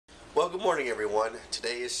Well, good morning, everyone.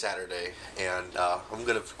 Today is Saturday, and I'm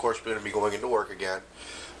of course, going to be going into work again.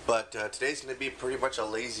 But today's going to be pretty much a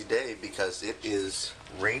lazy day because it is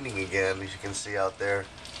raining again, as you can see out there.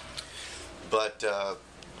 But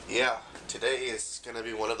yeah, today is going to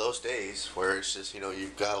be one of those days where it's just,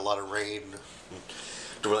 you've got a lot of rain.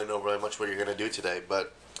 Don't really know very much what you're going to do today,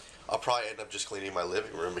 but I'll probably end up just cleaning my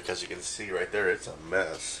living room because you can see right there it's a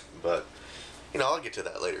mess. But I'll get to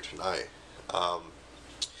that later tonight.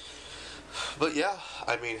 But yeah,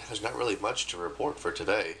 I mean, there's not really much to report for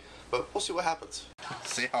today, but we'll see what happens.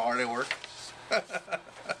 See how hard I work?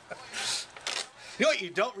 You know what you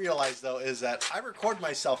don't realize, though, is that I record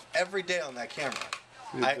myself every day on that camera.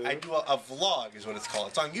 I do a vlog, is what it's called.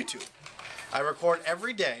 It's on YouTube. I record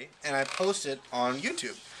every day, and I post it on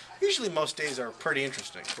YouTube. Usually most days are pretty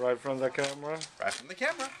interesting. Right from the camera? Right from the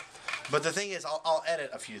camera. But the thing is, I'll edit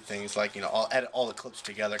a few things, like, I'll edit all the clips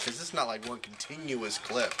together, because it's not like one continuous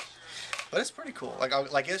clip. But it's pretty cool.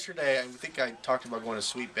 Like yesterday, I think I talked about going to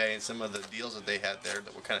Sweet Bay and some of the deals that they had there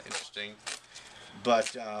that were kind of interesting.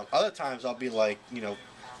 But other times I'll be like,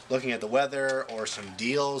 looking at the weather or some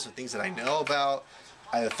deals and things that I know about.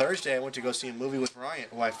 Either Thursday I went to go see a movie with Ryan,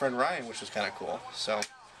 my friend Ryan, which was kind of cool. So,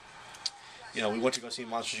 we went to go see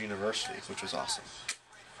Monsters University, which was awesome.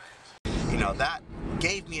 That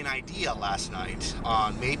gave me an idea last night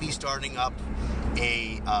on maybe starting up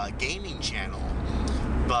a gaming channel.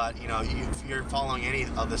 But, if you're following any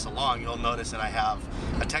of this along, you'll notice that I have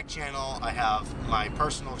a tech channel, I have my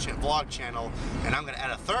personal vlog channel, and I'm going to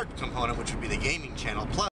add a third component, which would be the gaming channel. Plus,